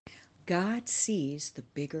God sees the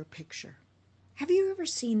bigger picture. Have you ever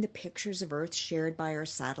seen the pictures of Earth shared by our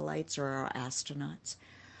satellites or our astronauts?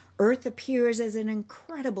 Earth appears as an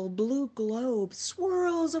incredible blue globe,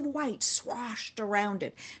 swirls of white swashed around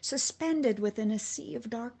it, suspended within a sea of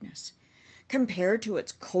darkness. Compared to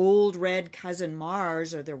its cold red cousin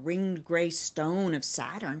Mars or the ringed gray stone of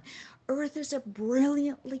Saturn, Earth is a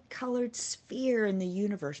brilliantly colored sphere in the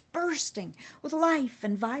universe, bursting with life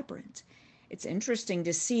and vibrance. It's interesting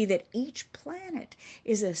to see that each planet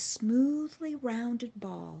is a smoothly rounded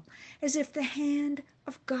ball, as if the hand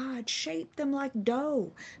of God shaped them like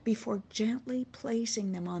dough before gently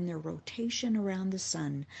placing them on their rotation around the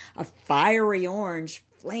sun, a fiery orange,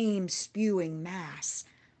 flame spewing mass.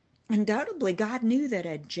 Undoubtedly, God knew that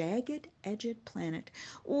a jagged edged planet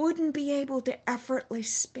wouldn't be able to effortlessly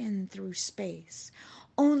spin through space.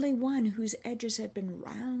 Only one whose edges had been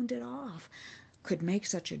rounded off could make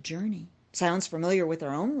such a journey. Sounds familiar with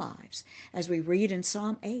our own lives, as we read in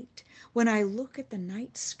Psalm 8. When I look at the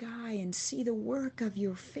night sky and see the work of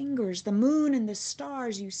your fingers, the moon and the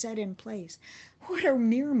stars you set in place, what are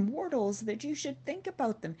mere mortals that you should think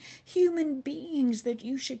about them, human beings that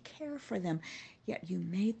you should care for them? Yet you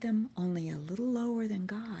made them only a little lower than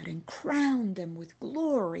God and crowned them with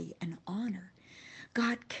glory and honor.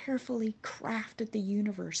 God carefully crafted the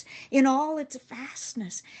universe in all its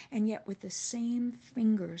vastness, and yet with the same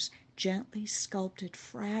fingers gently sculpted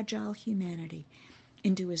fragile humanity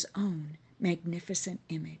into his own magnificent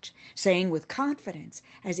image, saying with confidence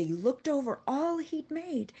as he looked over all he'd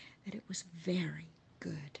made that it was very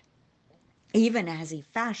good. Even as he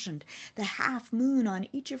fashioned the half moon on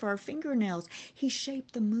each of our fingernails, he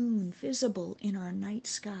shaped the moon visible in our night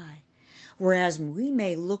sky. Whereas we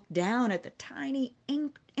may look down at the tiny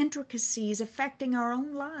intricacies affecting our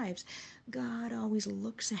own lives, God always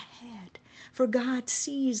looks ahead, for God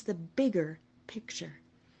sees the bigger picture.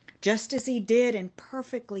 Just as he did in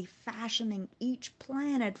perfectly fashioning each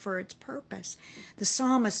planet for its purpose, the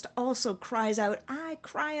psalmist also cries out, I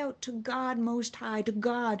cry out to God Most High, to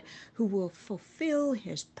God who will fulfill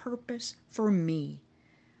his purpose for me.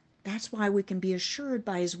 That's why we can be assured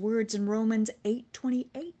by his words in Romans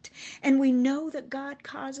 8:28. And we know that God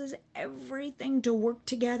causes everything to work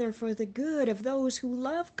together for the good of those who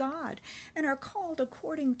love God and are called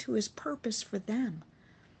according to his purpose for them.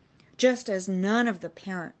 Just as none of the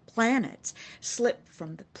parent planets slip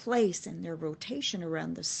from the place in their rotation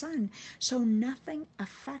around the sun, so nothing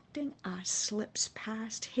affecting us slips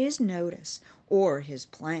past his notice or his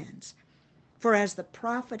plans. For as the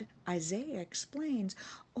prophet Isaiah explains,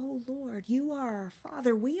 O Lord, you are our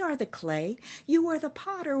Father, we are the clay, you are the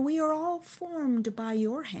potter, we are all formed by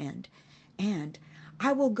your hand. And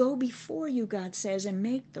I will go before you, God says, and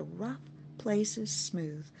make the rough places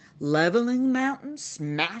smooth, leveling mountains,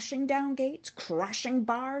 smashing down gates, crushing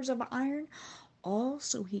bars of iron, all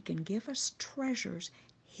so he can give us treasures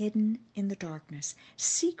hidden in the darkness,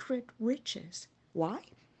 secret riches. Why?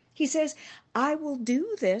 He says, I will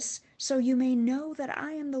do this so you may know that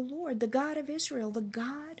I am the Lord, the God of Israel, the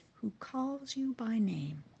God who calls you by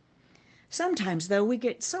name. Sometimes, though, we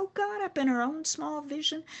get so caught up in our own small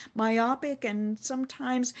vision, myopic and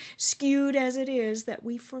sometimes skewed as it is, that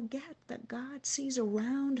we forget that God sees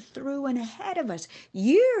around, through, and ahead of us,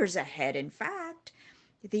 years ahead, in fact.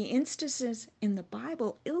 The instances in the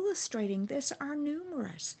Bible illustrating this are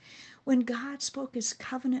numerous. When God spoke his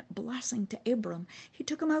covenant blessing to Abram, he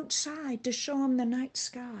took him outside to show him the night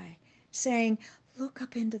sky, saying, Look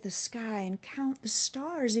up into the sky and count the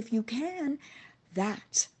stars if you can.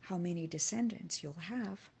 That's how many descendants you'll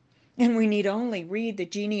have. And we need only read the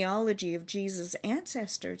genealogy of Jesus'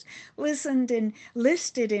 ancestors,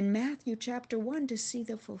 listed in Matthew chapter 1 to see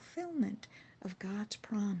the fulfillment of God's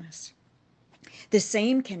promise. The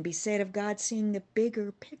same can be said of God seeing the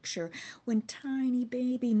bigger picture when tiny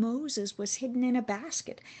baby Moses was hidden in a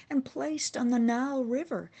basket and placed on the Nile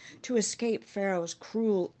River to escape Pharaoh's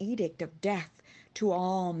cruel edict of death to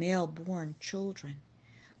all male-born children.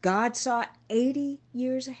 God saw 80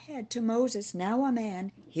 years ahead to Moses, now a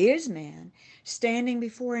man, his man, standing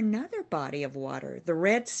before another body of water, the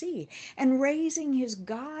Red Sea, and raising his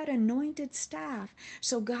God-anointed staff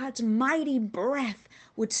so God's mighty breath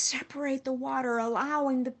would separate the water,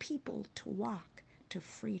 allowing the people to walk to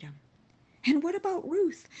freedom. And what about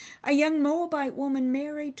Ruth, a young Moabite woman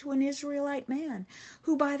married to an Israelite man,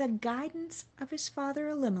 who by the guidance of his father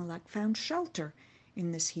Elimelech found shelter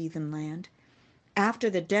in this heathen land? After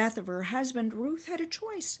the death of her husband, Ruth had a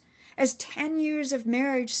choice. As 10 years of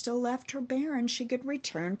marriage still left her barren, she could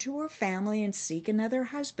return to her family and seek another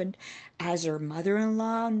husband, as her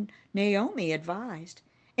mother-in-law Naomi advised.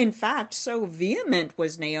 In fact, so vehement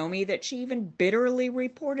was Naomi that she even bitterly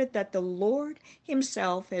reported that the Lord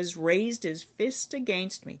himself has raised his fist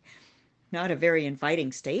against me. Not a very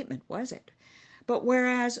inviting statement, was it? But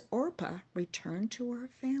whereas Orpah returned to her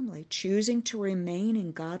family, choosing to remain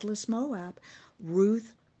in godless Moab,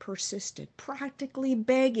 Ruth persisted, practically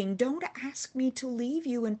begging, "Don't ask me to leave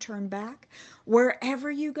you and turn back. Wherever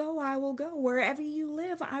you go, I will go. Wherever you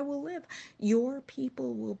live, I will live. Your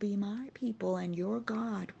people will be my people, and your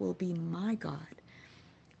God will be my God."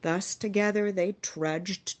 Thus together they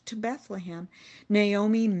trudged to Bethlehem,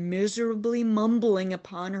 Naomi miserably mumbling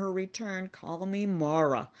upon her return, "Call me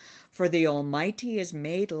Mara, for the Almighty has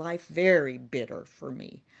made life very bitter for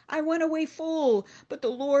me. I went away full, but the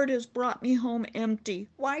Lord has brought me home empty.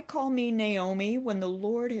 Why call me Naomi when the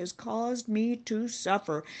Lord has caused me to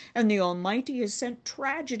suffer, and the Almighty has sent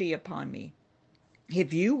tragedy upon me?"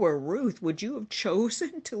 If you were Ruth, would you have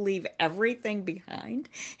chosen to leave everything behind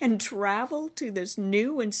and travel to this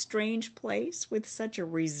new and strange place with such a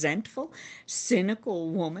resentful, cynical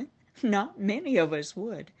woman? Not many of us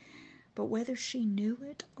would. But whether she knew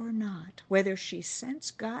it or not, whether she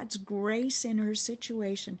sensed God's grace in her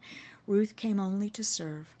situation, Ruth came only to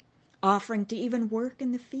serve, offering to even work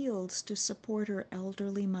in the fields to support her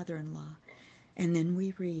elderly mother-in-law. And then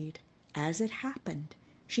we read, as it happened,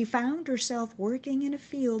 she found herself working in a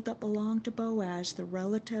field that belonged to Boaz, the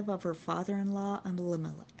relative of her father-in-law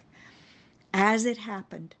Elimelech. As it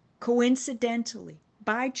happened, coincidentally,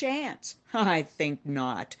 by chance? I think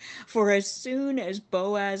not, for as soon as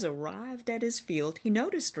Boaz arrived at his field, he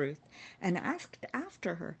noticed Ruth and asked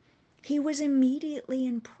after her. He was immediately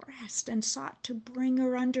impressed and sought to bring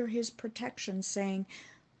her under his protection, saying,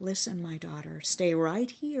 "Listen, my daughter, stay right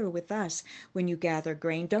here with us when you gather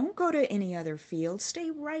grain. Don't go to any other field. Stay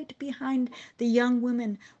right behind the young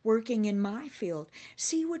women working in my field.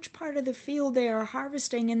 See which part of the field they are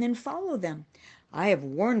harvesting and then follow them. I have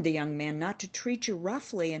warned the young men not to treat you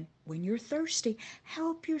roughly, and when you're thirsty,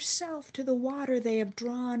 help yourself to the water they have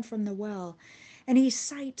drawn from the well." And he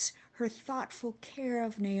cites her thoughtful care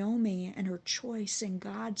of Naomi and her choice in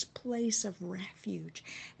God's place of refuge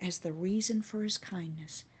as the reason for his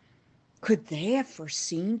kindness. Could they have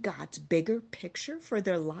foreseen God's bigger picture for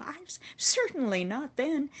their lives? Certainly not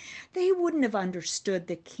then. They wouldn't have understood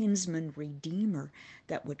the kinsman redeemer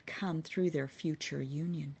that would come through their future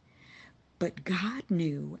union. But God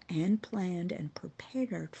knew and planned and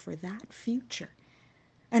prepared for that future.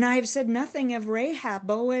 And I have said nothing of Rahab,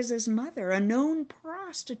 Boaz's mother, a known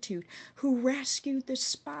prostitute who rescued the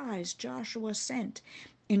spies Joshua sent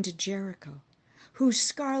into Jericho, whose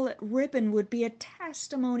scarlet ribbon would be a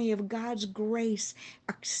testimony of God's grace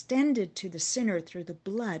extended to the sinner through the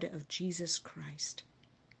blood of Jesus Christ.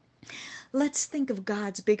 Let's think of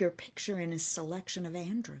God's bigger picture in his selection of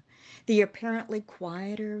Andrew, the apparently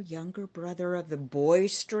quieter younger brother of the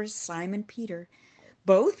boisterous Simon Peter.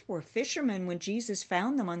 Both were fishermen when Jesus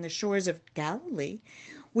found them on the shores of Galilee.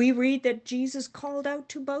 We read that Jesus called out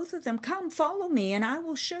to both of them, "Come, follow me, and I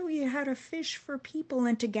will show you how to fish for people."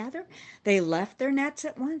 And together they left their nets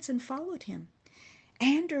at once and followed him.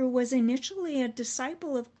 Andrew was initially a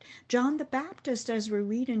disciple of John the Baptist, as we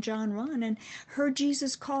read in John 1, and heard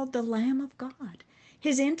Jesus called the Lamb of God.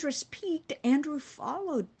 His interest piqued, Andrew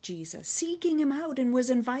followed Jesus, seeking him out, and was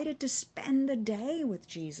invited to spend the day with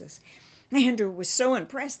Jesus. Andrew was so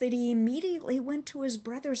impressed that he immediately went to his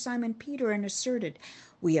brother Simon Peter and asserted,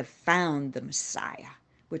 "We have found the Messiah,"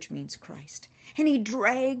 which means Christ. And he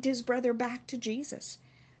dragged his brother back to Jesus.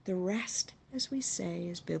 The rest, as we say,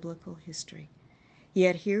 is biblical history.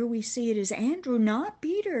 Yet here we see it is Andrew, not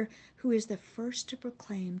Peter, who is the first to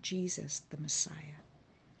proclaim Jesus the Messiah.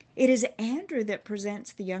 It is Andrew that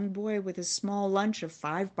presents the young boy with a small lunch of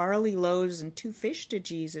 5 barley loaves and 2 fish to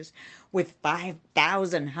Jesus, with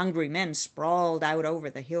 5,000 hungry men sprawled out over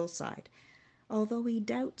the hillside. Although he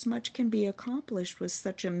doubts much can be accomplished with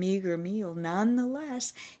such a meager meal,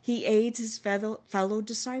 nonetheless he aids his fellow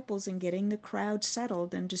disciples in getting the crowd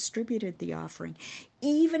settled and distributed the offering,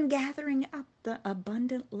 even gathering up the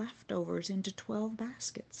abundant leftovers into 12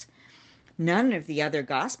 baskets. None of the other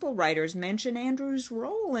gospel writers mention Andrew's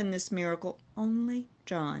role in this miracle, only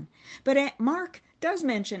John. But Mark does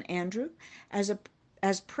mention Andrew as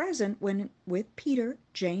present when, with Peter,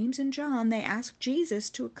 James, and John, they asked Jesus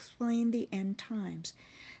to explain the end times,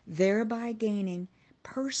 thereby gaining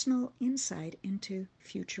personal insight into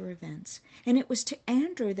future events. And it was to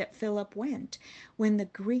Andrew that Philip went when the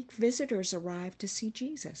Greek visitors arrived to see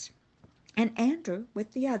Jesus. And Andrew,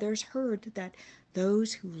 with the others, heard that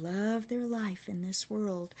those who love their life in this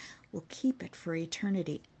world will keep it for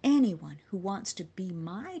eternity. Anyone who wants to be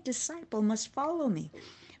my disciple must follow me,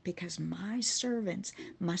 because my servants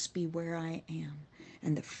must be where I am,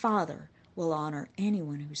 and the Father will honor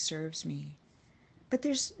anyone who serves me. But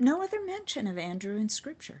there's no other mention of Andrew in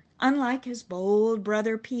Scripture. Unlike his bold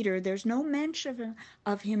brother Peter, there's no mention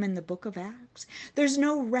of him in the book of Acts. There's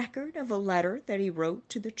no record of a letter that he wrote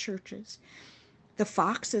to the churches. The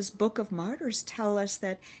Fox's Book of Martyrs tell us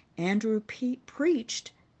that Andrew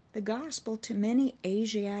preached the gospel to many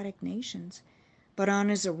Asiatic nations, but on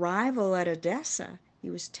his arrival at Edessa, he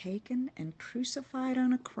was taken and crucified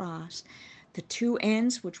on a cross, the two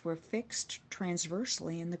ends which were fixed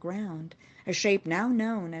transversely in the ground, a shape now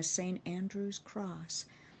known as St. Andrew's cross.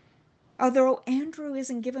 Although Andrew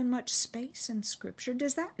isn't given much space in Scripture,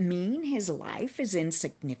 does that mean his life is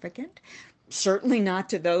insignificant? Certainly not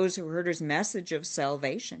to those who heard his message of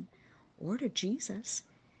salvation, or to Jesus.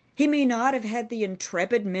 He may not have had the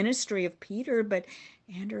intrepid ministry of Peter, but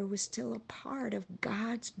Andrew was still a part of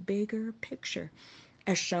God's bigger picture,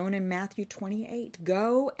 as shown in Matthew 28.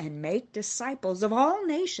 Go and make disciples of all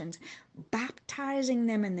nations, baptizing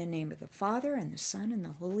them in the name of the Father and the Son and the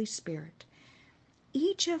Holy Spirit.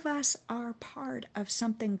 Each of us are part of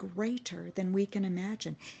something greater than we can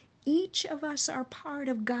imagine. Each of us are part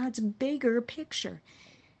of God's bigger picture.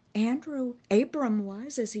 Abram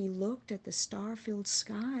was, as he looked at the star-filled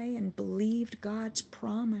sky and believed God's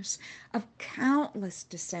promise of countless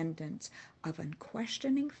descendants of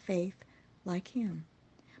unquestioning faith like him.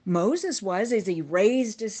 Moses was, as he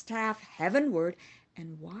raised his staff heavenward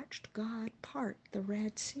and watched God part the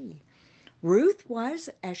Red Sea. Ruth was,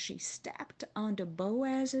 as she stepped onto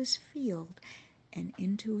Boaz's field and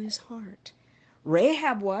into his heart.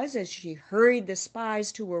 Rahab was, as she hurried the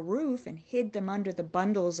spies to a roof and hid them under the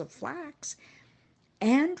bundles of flax.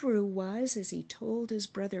 Andrew was, as he told his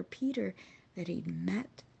brother Peter that he'd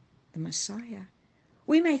met the Messiah.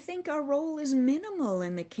 We may think our role is minimal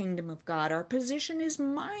in the kingdom of God. Our position is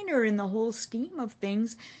minor in the whole scheme of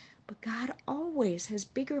things. But God always has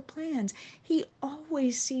bigger plans. He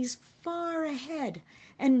always sees far ahead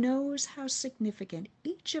and knows how significant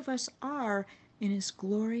each of us are in his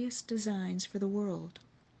glorious designs for the world.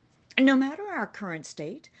 And no matter our current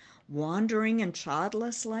state, wandering and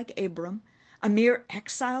childless like Abram, a mere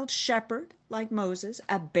exiled shepherd like Moses,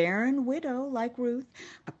 a barren widow like Ruth,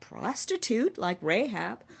 a prostitute like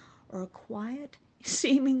Rahab, or a quiet,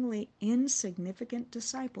 seemingly insignificant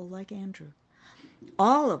disciple like Andrew.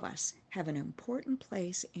 All of us have an important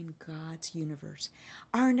place in God's universe,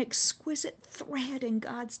 are an exquisite thread in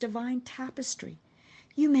God's divine tapestry.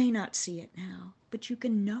 You may not see it now, but you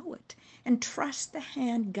can know it and trust the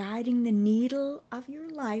hand guiding the needle of your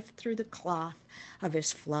life through the cloth of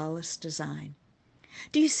his flawless design.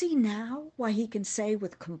 Do you see now why he can say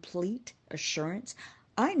with complete assurance,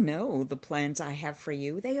 I know the plans I have for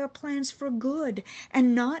you. They are plans for good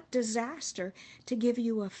and not disaster, to give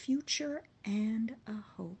you a future and a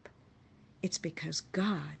hope. It's because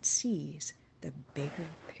God sees the bigger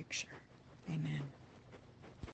picture. Amen.